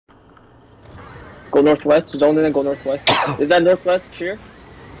Go northwest, zone in and go northwest. Is that northwest, cheer?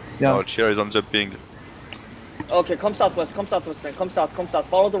 Yeah. Oh, cheer is on jumping. Okay, come southwest then. Come south.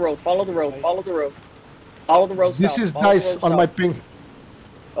 Follow the road. Follow the road This south. is dice on my ping.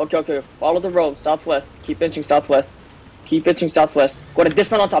 Okay. Follow the road, southwest. Keep inching southwest. Go to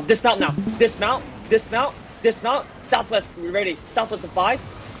dismount on top. Dismount now. Dismount. Southwest, we ready. Southwest in 5,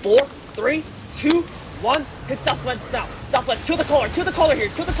 4, 3, 2, 1. Hit southwest now. Southwest, kill the caller here.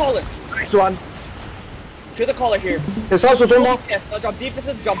 Next one. Kill the caller here. Yes, also Yes, now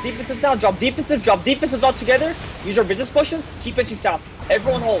drop defensive all together. Use your business potions. Keep inching south.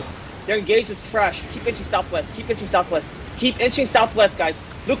 Everyone hold. Their engaged is trash. Keep inching southwest. Keep inching southwest, guys.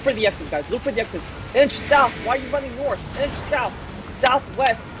 Look for the X's, guys. Inch south. Why are you running north? Inch south.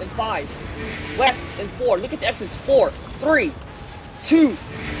 Southwest in 5. West in 4. Look at the X's. 4, 3, 2,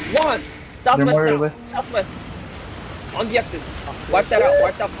 1. Southwest now. Southwest. On the X's. Wipe that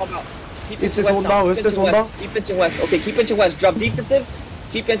out. Pop out. Keep inching west. Keep inching west. Okay, keep inching west. Drop defensives.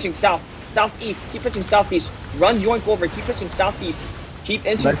 Keep inching south. Southeast. Keep inching southeast. Run Yionk over. Keep inching southeast. Keep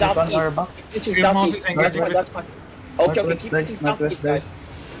inching southeast. That's fine. Okay. Keep inching southeast, guys.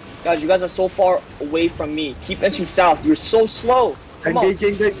 Guys, you guys are so far away from me. Keep inching south. You're so slow. Come on.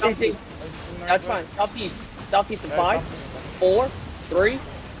 Southeast. That's fine. Southeast in 5, 4, 3,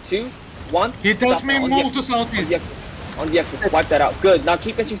 2, 1. He tells me move to southeast. On the X's. Wipe that out. Good. Now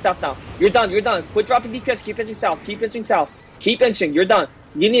keep inching south now. You're done. Quit dropping DPS. Keep inching south. Keep inching. You're done.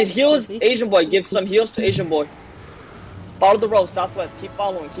 You need heals, Asian boy. Give some heals to Asian boy. Follow the road, southwest. Keep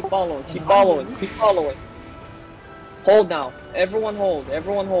following. Hold now. Everyone hold.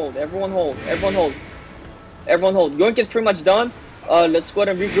 Yionk is pretty much done. Let's go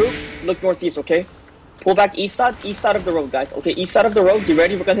ahead and regroup. Look northeast, okay? Pull back east side of the road, guys. Okay, east side of the road. Get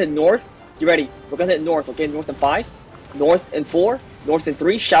ready. We're gonna hit north. Get ready. We're gonna hit north, okay? North in 5, north in 4, north in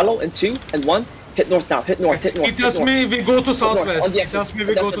 3, shallow in 2 and 1. Hit north now. Hit north. He tells me we go to southwest. He tells me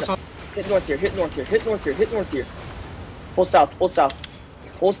we go to south. Hit north here. Pull south.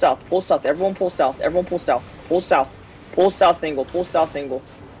 Everyone pull south. Pull south angle. Pull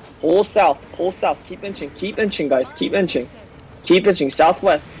south. Keep inching, guys. Keep inching.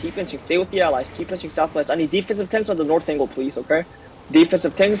 Southwest. Keep inching. Stay with the allies. Keep inching southwest. I need defensive tanks on the north angle, please, okay?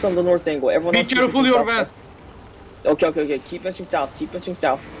 Defensive tanks on the north angle. Everyone else. Be careful your west. Okay. Keep inching south.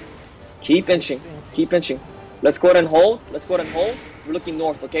 Keep inching. Let's go ahead and hold. We're looking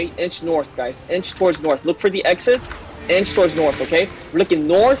north, okay? Inch north, guys. Inch towards north. Look for the X's. Inch towards north, okay? We're looking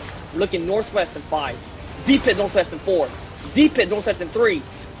north. We're looking northwest in 5. Deep hit northwest in 4. Deep hit northwest in 3,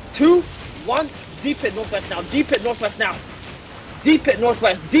 2, 1. Deep hit northwest now. Deep hit northwest.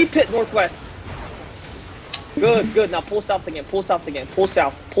 Good. Now pull south again. Pull south.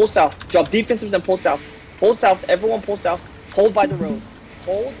 Drop defensives and pull south. Everyone pull south. Hold by the road.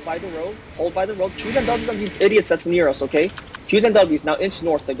 Q's and W's on these idiots that's near us, okay? Q's and W's. Now inch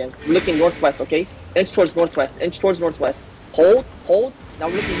north again. We're looking northwest, okay? Inch towards northwest. Hold. Now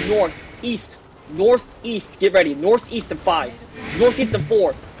we're looking northeast. Get ready. Northeast in 5. Northeast in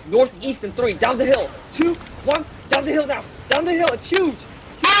 4. Northeast in 3. Down the hill. 2, 1. Down the hill now. Down the hill. It's huge.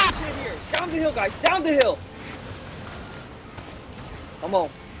 Huge hit here. Down the hill, guys. Down the hill. Come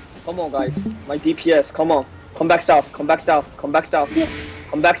on, guys. My DPS. Come on. Come back south.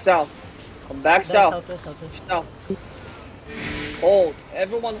 South. Hold.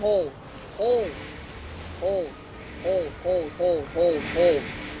 Everyone hold.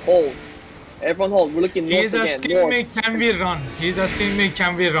 Everyone hold. We're looking north again. He's asking me,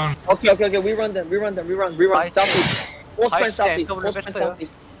 can we run? Okay. We run them. Southeast. Full sprint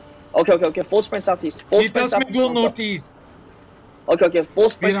southeast. Okay. Full sprint southeast. He tells me go northeast. Okay. Full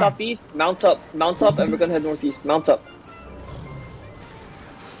sprint southeast. Mount up, and we're gonna head northeast. Mount up.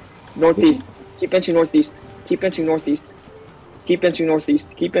 Northeast. Keep inching northeast. Keep inching.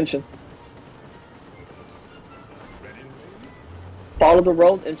 Follow the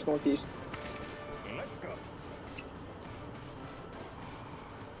road into northeast.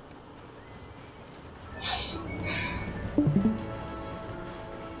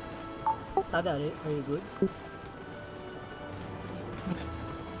 Sada, are you good?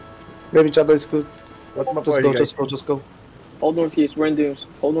 Maybe Chada is good. Just go. Hold northeast. We're in dunes.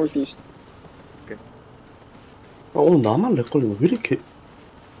 Hold northeast. 오늘 나만 렉 걸리고 왜 이렇게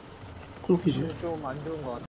걸리지? 좀 안 좋은 것 같아.